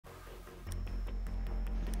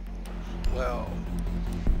Well.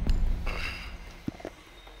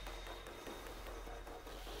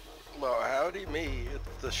 Well, howdy me,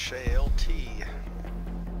 it's the Chalet.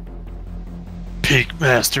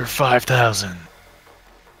 Peakmaster 5000.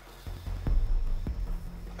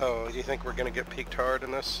 Oh, do you think we're gonna get peaked hard in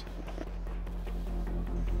this?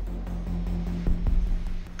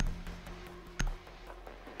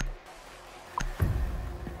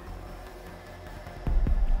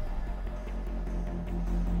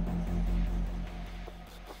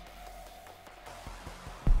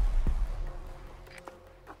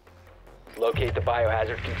 Locate the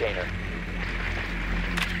biohazard container.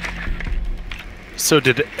 So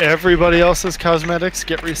did everybody else's cosmetics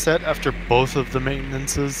get reset after both of the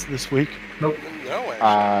maintenances this week? Nope. No,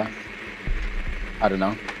 actually. I don't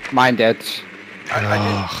know. Mine did.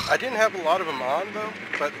 I didn't have a lot of them on though,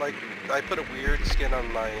 but like I put a weird skin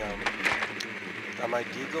on my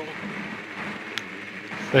Deagle.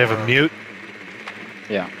 They have a mute?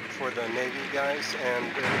 Yeah. For the Navy guys, and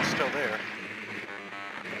it's still there.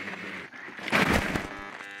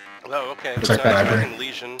 Oh, okay. Looks So like now the it's library. using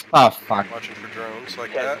Legion, Oh fuck. watching for drones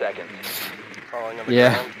like 10 that. seconds. Calling on the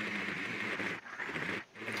Yeah. ground.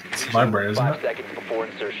 It's library, isn't 5 it? seconds before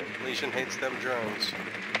insertion. Legion hates them drones.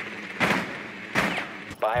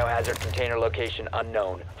 Biohazard container location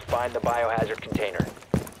unknown. Find the biohazard container.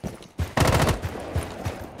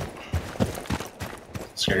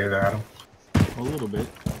 Scared at him. A little bit.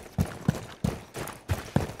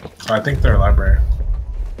 So I think they're library.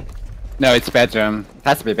 No, it's bedroom. It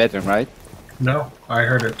has to be bedroom, right? No, I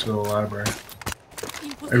heard it to the library.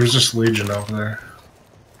 It was just Legion over there.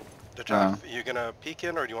 Good job. Are you gonna peek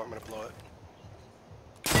in, or do you want me to blow it?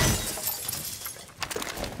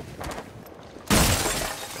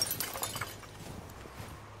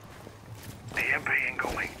 EMP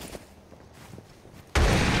incoming.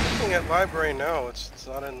 Looking at library, no, it's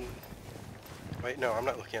not in. Wait, no, I'm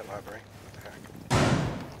not looking at library. What the heck?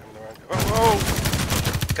 I'm in the wrong. Oh, whoa!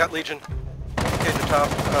 Got Legion. Okay, the top.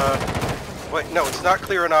 Wait, no, it's not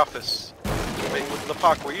clear in office. Wait,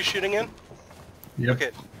 Lepak, were you shooting in? Yep.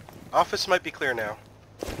 Okay, office might be clear now.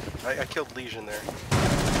 I killed Legion there.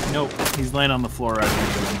 Nope, he's laying on the floor right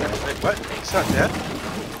under the window. Wait, what? He's not dead?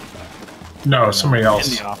 No, somebody In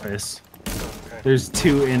else. the office. Okay. There's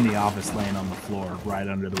two in the office laying on the floor right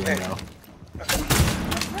under the Okay. window.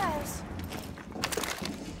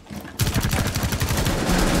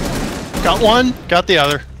 Got one, got the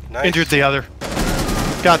other. Nice. Injured the other.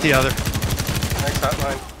 Got the other. Nice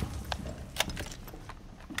hotline.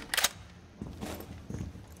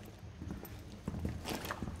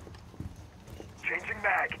 Changing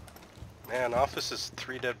mag. Man, office is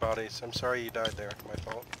 3 dead bodies. I'm sorry you died there. My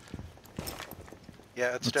fault.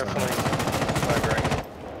 Yeah, it's definitely library.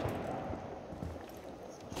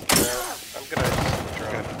 I'm gonna use the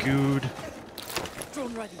drone. Good.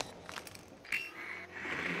 Drone ready.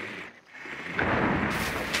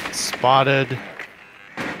 Spotted.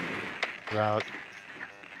 Route.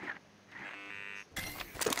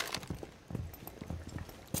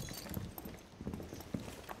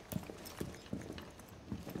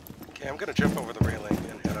 Okay, I'm gonna jump over the railing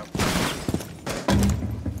and head up.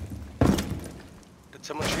 Did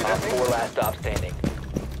someone shoot Op at me? 4 last stop standing.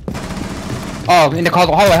 Oh, in the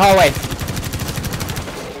hallway.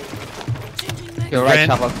 You're right, Ran.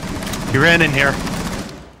 Chapel. He ran in here.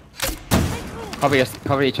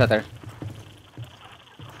 Cover each other.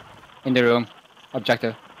 In the room.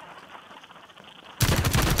 Objective.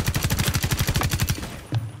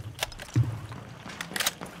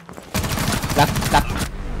 Left.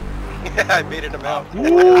 Yeah, I baited him out.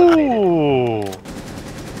 Ooh.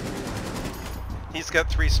 He's got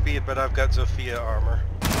 3 speed, but I've got Zofia armor.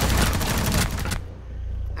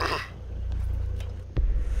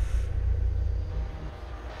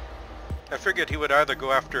 I figured he would either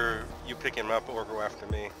go after you pick him up or go after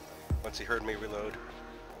me once he heard me reload.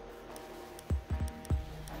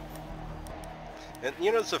 And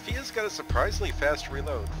you know, Zophia's got a surprisingly fast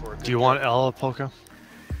reload for a good Do you want Ella Polka?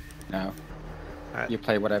 No. Alright. You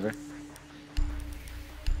play whatever.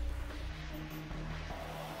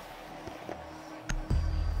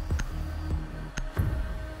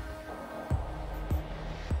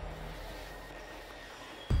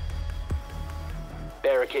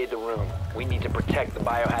 Barricade the room. We need to protect the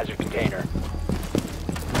biohazard container.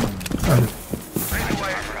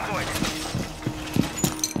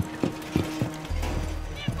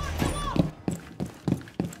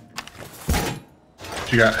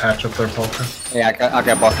 You got hatch up there, Polka? Yeah, I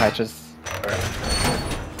got both hatches.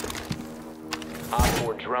 Op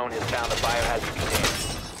 4 drone has found the biohazard container.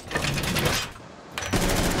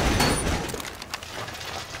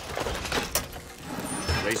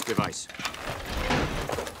 Place device.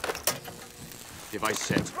 Device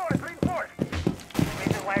set.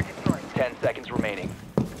 10 seconds remaining.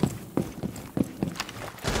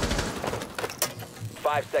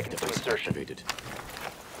 5 seconds to insertion. Activated.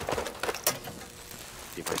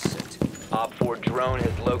 Device set. Op 4 drone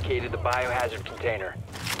has located the biohazard container.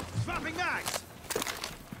 Swapping mags.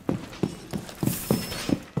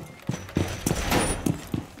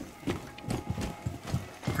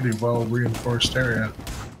 Pretty well reinforced area.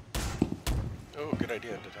 Oh, good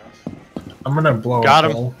idea, Detath. I'm gonna blow Got a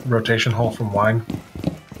him. hole, rotation hole from wine.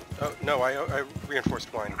 Oh, no, I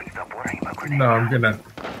reinforced wine. Stop worrying about grenades. No,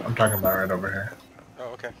 I'm talking about right over here. Oh,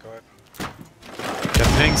 okay, go ahead. Got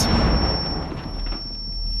pings.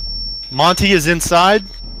 Monty is inside.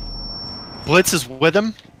 Blitz is with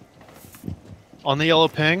him. On the yellow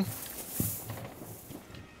ping.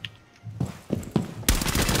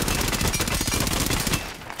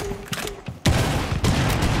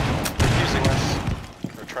 They're using us.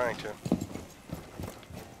 They're trying to.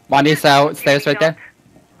 Monty's stairs right there.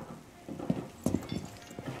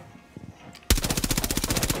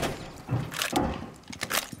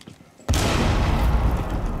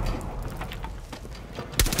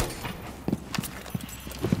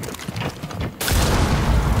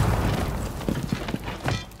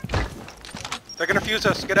 They're gonna fuse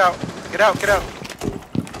us. Get out. Get out. Get out.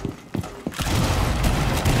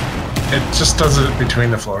 It just does it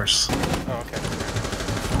between the floors. Oh,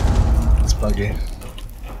 okay. It's buggy.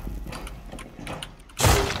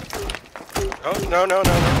 Oh, no, no,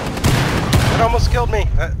 no, no. It almost killed me.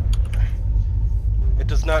 It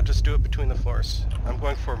does not just do it between the floors. I'm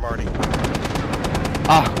going for Marty.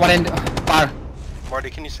 Ah, one in bar. Marty,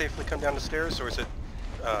 can you safely come down the stairs, or is it...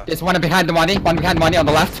 There's one behind the Monty. One behind Monty on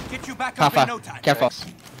the left. Get you back up in no Kafa, time. careful.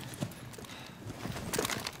 Thanks.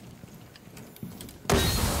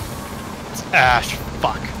 It's Ash.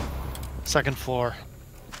 Fuck. Second floor.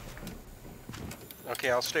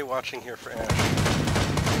 Okay, I'll stay watching here for Ash.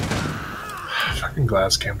 Fucking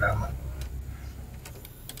glass came down.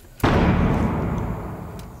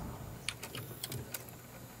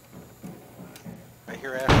 I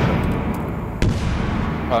hear Ash.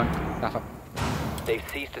 Oh, Kafa. They've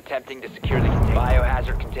ceased attempting to secure the container.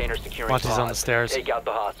 Biohazard container securing Monty's on the pods. stairs. Take out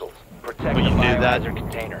the hostiles. Protect Well, the you knew that. biohazard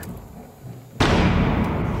container.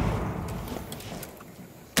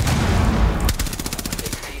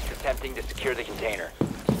 They've ceased attempting to secure the container.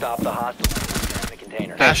 Stop the hostiles in the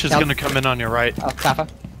container. Ash is help. gonna come in on your right. Kafa.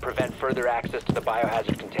 Prevent further access to the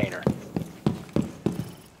biohazard container.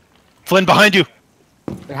 Flynn, behind you!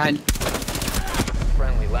 Behind.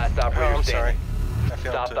 Friendly, last Oh, operator I'm sorry. standing. I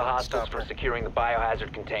failed Stop to the hostiles stop from her. securing the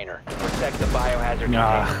biohazard container. Protect the biohazard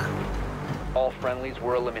Nah. container. All friendlies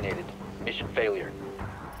were eliminated. Mission failure.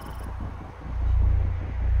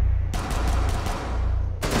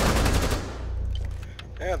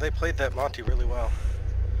 Yeah, they played that Monty really well.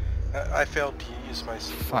 I failed to use my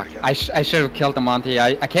C4 Fuck. again. I should have killed the Monty.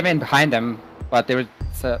 I came in behind them, but there was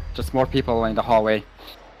just more people in the hallway.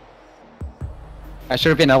 I should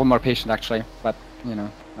have been a little more patient actually, but you know,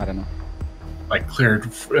 I don't know. Like cleared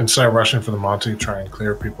instead of rushing for the Monty, try and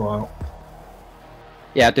clear people out.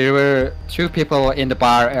 Yeah, there were two people in the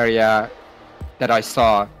bar area that I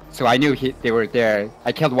saw, so I knew they were there.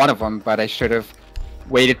 I killed one of them, but I should have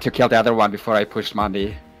waited to kill the other one before I pushed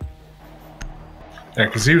Monty. Yeah,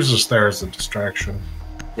 because he was just there as a distraction.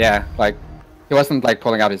 Yeah, like he wasn't like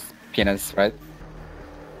pulling out his penis, right?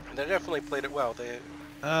 They definitely played it well. They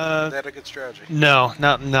had a good strategy. No,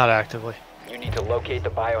 not actively. You need to locate the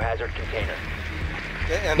biohazard container. And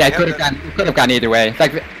Yeah, they it had could have gone either way.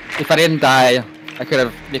 Like if I didn't die, we could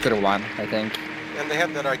have won, I think. And they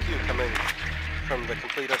had that IQ coming from the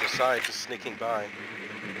complete other side, just sneaking by,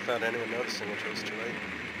 without anyone noticing until it was too late.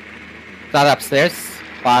 Is that upstairs?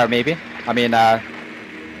 Bar maybe? I mean,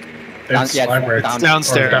 It's yeah, library. it's or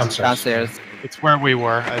downstairs. downstairs. It's where we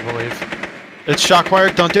were, I believe. It's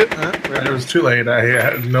shockwired, don't do it. It was too late. I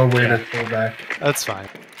had no way to pull back. That's fine.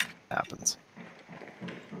 Happens.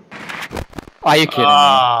 Are you kidding me?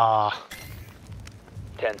 Ah.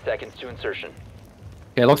 10 seconds to insertion.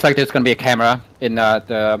 Okay, it looks like there's gonna be a camera in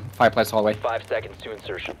the fireplace hallway. 5 seconds to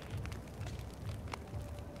insertion.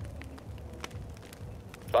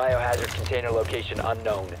 Biohazard container location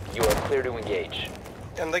unknown. You are clear to engage.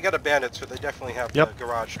 And they got a bandit, so they definitely have Yep. the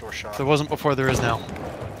garage door shot. If there wasn't before, there is now.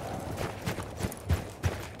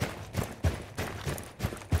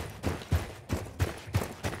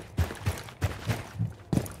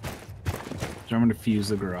 So I'm gonna fuse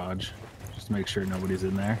the garage, just to make sure nobody's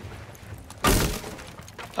in there.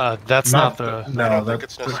 That's not the... I No, don't think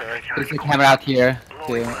it's necessary. There's a camera out here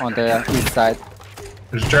too, on the east side.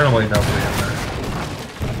 there's generally nobody in there.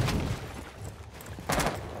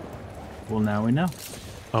 Well, now we know.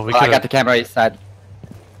 Oh, we Oh, I got could the camera inside.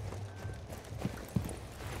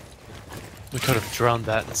 have droned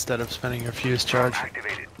that instead of spending your fuse charge.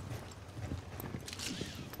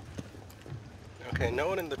 Okay, no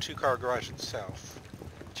one in the two-car garage itself.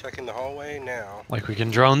 Checking the hallway now. Like we can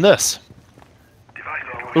drone this.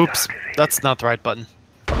 Oops, that's not the right button.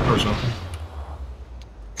 Door's open.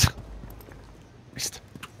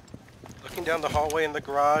 Looking down the hallway in the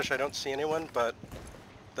garage, I don't see anyone, but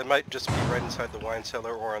they might just be right inside the wine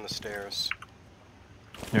cellar or on the stairs.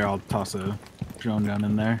 Here, I'll toss a drone down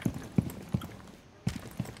in there.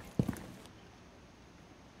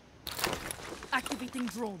 Activating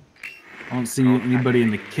drone. I don't see anybody in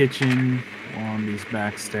the kitchen or on these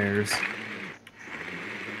back stairs.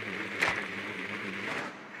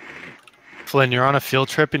 Flynn, you're on a field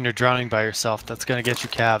trip and you're drowning by yourself. That's gonna get you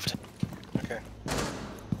calved. Okay.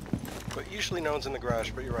 But usually no one's in the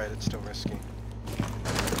garage, but you're right, it's still risky.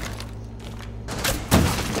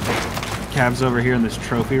 Cav's over here in this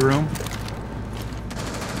trophy room.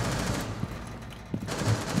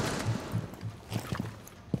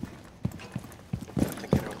 I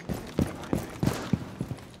think I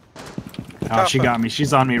know. Oh, she got me.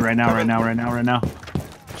 She's on me right now, right now, right now, right now.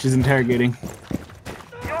 She's interrogating.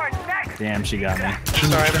 Damn, she got me.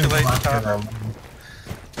 Sorry, I'm too late. Top.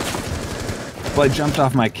 Well, I jumped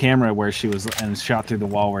off my camera where she was and shot through the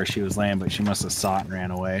wall where she was laying, but she must have saw it and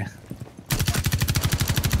ran away.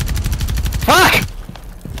 Fuck!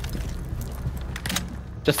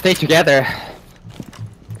 Just stay together.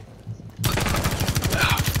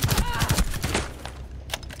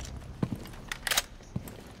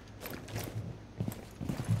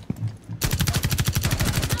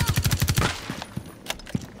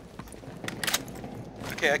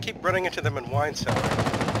 Okay, I keep running into them in wine cellar.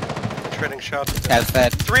 I'm trading shots with them. That's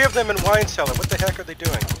that. 3 of them in wine cellar. What the heck are they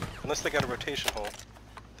doing? Unless they got a rotation hole.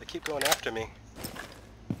 They keep going after me.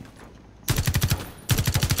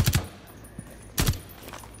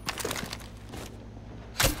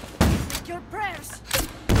 Your prayers.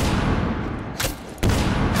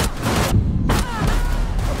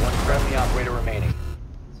 One friendly operator remaining.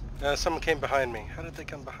 Someone came behind me. How did they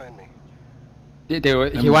come behind me?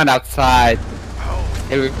 He went outside. Oh,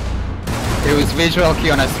 It was visual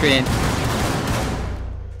key on a screen.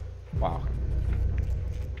 Wow.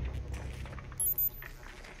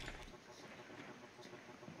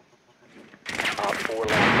 Op 4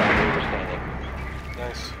 last operator standing.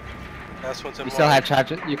 nice. Last one's in You still wine. have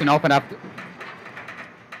charges. You can open up.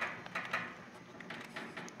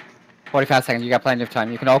 45 seconds. You got plenty of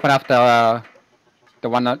time. You can open up the the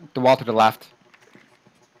wall to the left.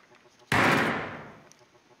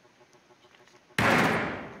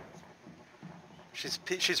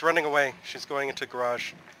 She's running away. She's going into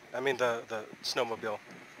garage. I mean the snowmobile.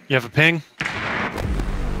 You have a ping?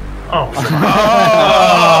 Oh,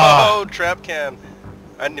 Oh, trap cam.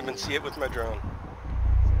 I didn't even see it with my drone.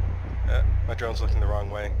 My drone's looking the wrong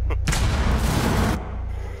way.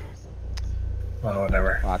 well,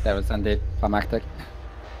 whatever. Wow, that was indeed climactic.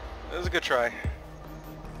 It was a good try.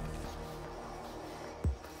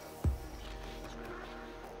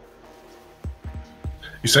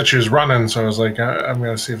 You said she was running, so I was like, I'm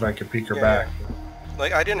gonna see if I could peek her Yeah, back.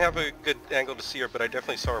 Like, I didn't have a good angle to see her, but I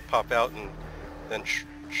definitely saw her pop out and then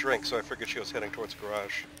shrink, so I figured she was heading towards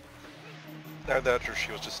garage. Now that or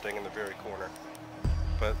she was just staying in the very corner.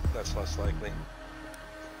 But that's less likely.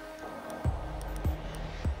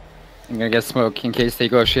 I'm gonna get smoke in case they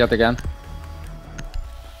go shield again.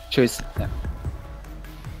 Choose. Yeah.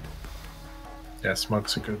 Yeah,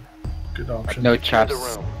 smoke's a good option. No Secure traps. the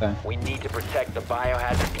room. So. We need to protect the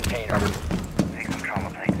biohazard container.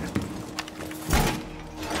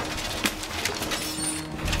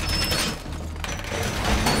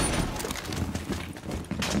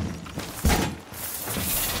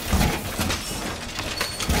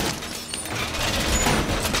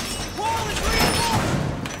 Wall is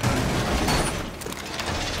reinforced!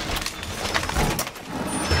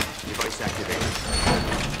 Device activated.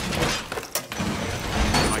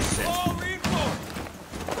 Device set. Wall reinforced!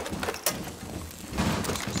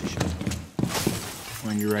 Device position.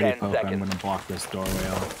 When you're ready, 10 Pope, I'm seconds. gonna block this doorway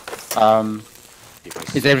off.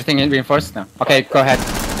 Device Is everything reinforced? No. Okay, go ahead.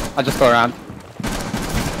 I'll just go around.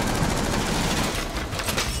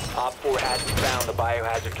 Op 4 hasn't found the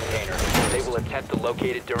biohazard container. They will attempt to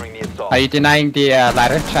locate it during the assault. Are you denying the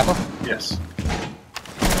ladder, Chapel? Yes.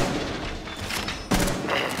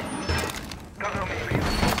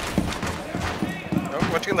 Oh, why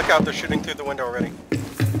don't you look out? They're shooting through the window already.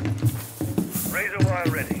 Razor wire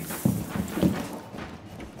ready.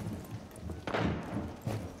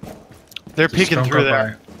 They're Just peeking don't through go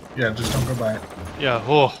there. by. Yeah, just don't go by it. Yeah,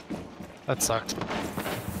 oh. That sucked.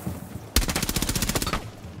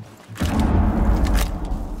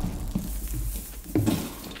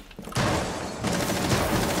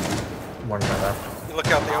 One guy left. You look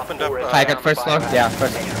out, they opened up. I got first floor? Yeah,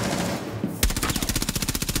 first.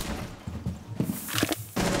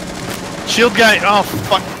 Shield guy! Oh,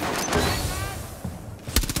 fuck!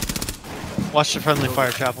 Watch the friendly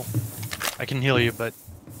fire, Chapel. I can heal you, but...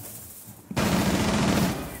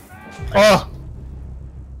 Oh!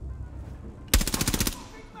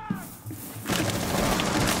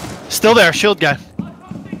 Still there, shield guy.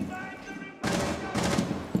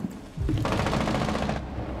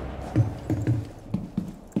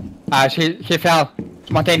 He fell.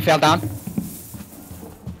 Montaigne fell down.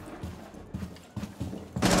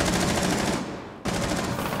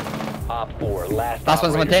 Op 4, last Last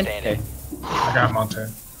one's operator Montaigne? standing. Okay. I got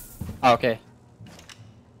Montaigne. Oh, okay.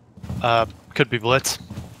 Could be Blitz.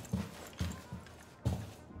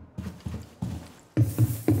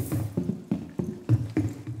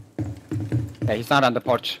 Yeah, he's not on the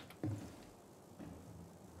porch.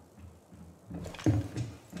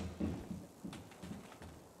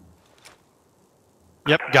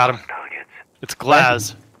 Yep, got him. It's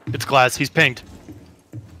Glaz. It's Glaz. He's pinged.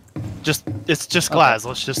 It's just Glaz.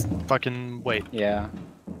 Let's just fucking wait. Yeah.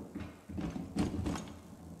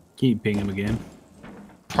 Can you ping him again?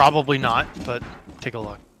 Probably not, but take a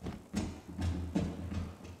look.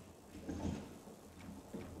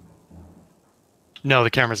 No, the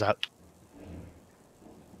camera's out.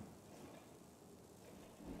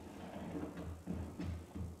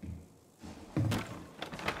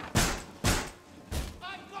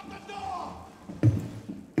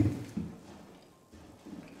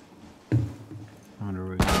 I wonder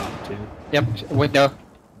where he's to. Yep, window.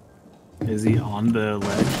 Is he on the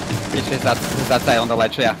ledge? He's that side on the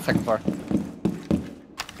ledge, yeah, second floor.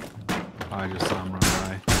 I just saw him run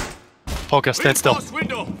by. Polka, stand still.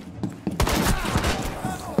 Window.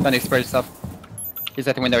 Don't express yourself. He's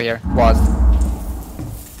at the window here. Was.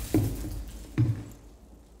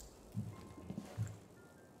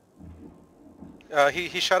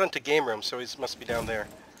 He shot into game room, so he must be down there.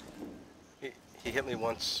 He hit me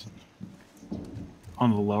once. On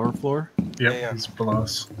the lower floor? Yep, Yeah. he's below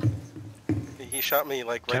us. He shot me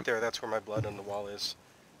like right Okay. there. That's where my blood on the wall is.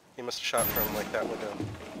 He must have shot from like that window.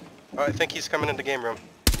 Oh, I think he's coming into game room.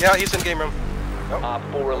 Yeah, he's in game room. Oh, Op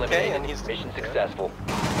 4 eliminated. okay, and he's Mission successful.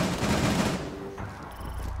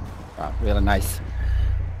 Wow, really nice.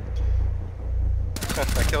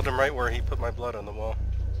 I killed him right where he put my blood on the wall.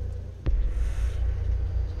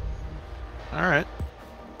 All right.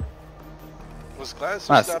 Was Glaz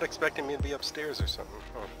Nice. not expecting me to be upstairs or something?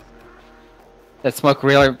 Oh, That smoke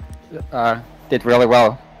really did really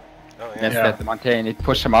well oh against yeah. the Montaigne. It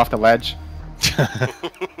pushed him off the ledge.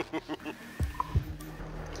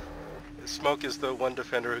 Smoke is the one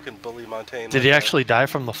defender who can bully Montaigne. Did like he that. actually die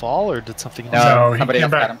from the fall, or did something else? No. So he somebody came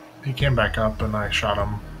else got back. him. He came back up, and I shot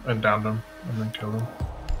him and downed him, and then killed him.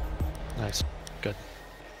 Nice. Good.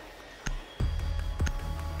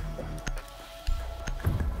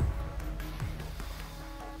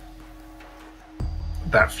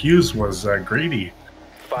 That fuse was greedy,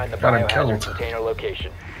 Find the Got him biohazard killed. container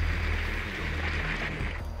location.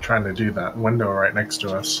 trying to do that window right next to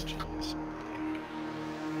us.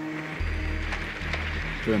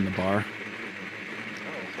 They're in the bar.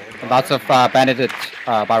 Lots of banded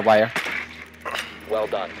barbed wire. Well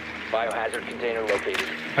done. Biohazard container located.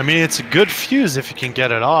 I mean, it's a good fuse if you can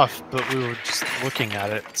get it off, but we were just looking at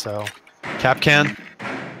it, so... Cap can.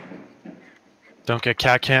 Don't get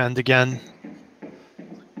cat canned again.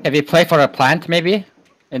 Have you played for a plant, maybe?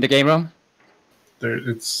 In the game room? There,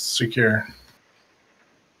 it's secure.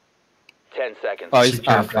 10 seconds. Oh, he's...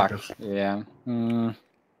 Secure fuck. objective. Yeah.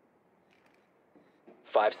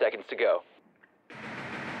 5 seconds to go.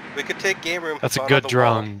 We could take game room. That's a on good the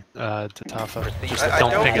drone, Tafa. Just I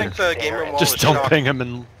don't don't ping think him. the game room wall Just is don't shocked. ping him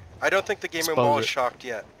and... I don't think the game room Expose wall it. is shocked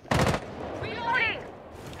yet. Reloading!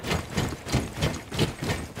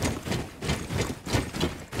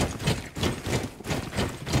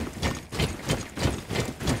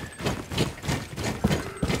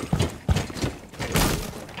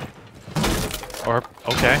 Or,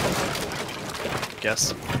 okay.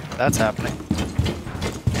 Guess that's happening.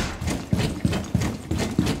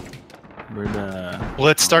 Where the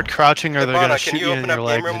Let's start crouching or they're Hibana, gonna can shoot you you in open your up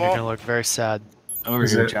leg game room and you're wall? gonna look very sad. over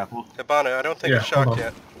Is here, it- Chapel? Hibana, I don't think Yeah, it's hold shocked on.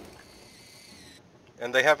 yet.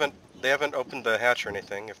 And they haven't opened the hatch or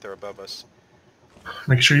anything if they're above us.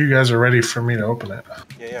 Make sure you guys are ready for me to open it.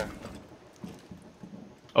 Yeah, yeah.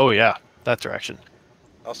 Oh yeah, that direction.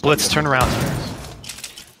 I'll stop Blitz, them. turn around.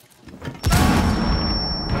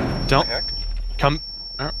 Don't Heck? come.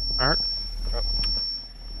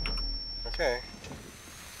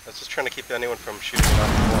 was just trying to keep anyone from shooting it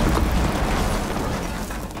off the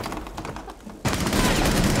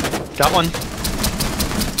wall. Got one.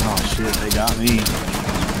 Oh shit, they got me.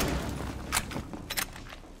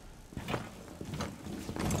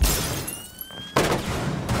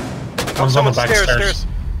 One's on the Someone's back stairs.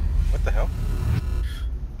 What the hell?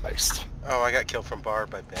 Nice. Oh, I got killed from bar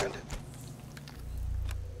by bandit.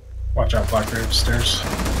 Watch out, Blackbeard upstairs.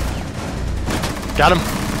 Got him.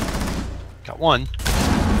 Got one.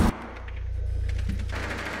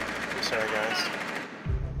 Sorry, guys.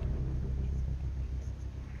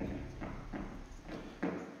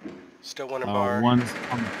 Still one in bar. One's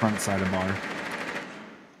on the front side of bar.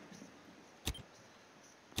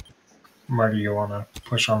 Marty, you want to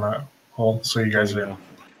push on that hole so you guys are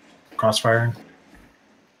crossfiring?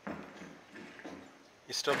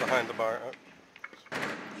 He's still behind the bar. Oh.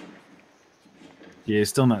 Yeah, he's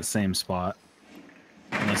still in that same spot.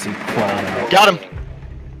 Unless he crawled out. Got him.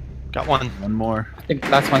 Got one. One more. I think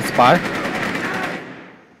that's my spot.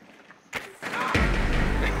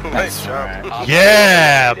 Nice job. Op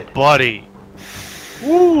Yeah, four buddy.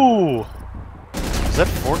 Woo. Is that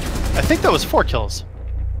 4? I think that was 4 kills.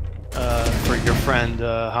 For your friend,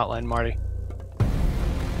 Hotline Marty.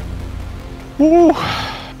 Woo.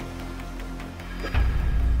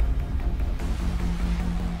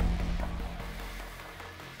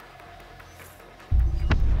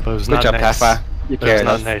 But it was Good not job, nice. Papa. You But it was carried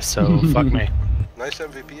not us. nice, so fuck me. Nice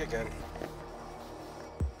MVP again.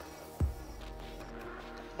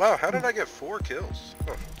 Wow, how did I get 4 kills?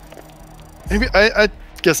 Huh. Maybe I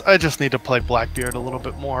guess I just need to play Blackbeard a little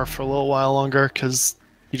bit more for a little while longer, because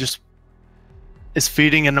he just is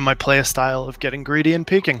feeding into my play style of getting greedy and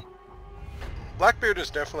peeking. Blackbeard is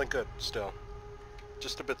definitely good still.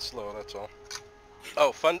 Just a bit slow, that's all.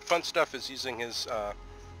 Oh, fun stuff is using his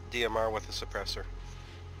DMR with a suppressor.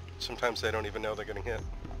 Sometimes they don't even know they're getting hit.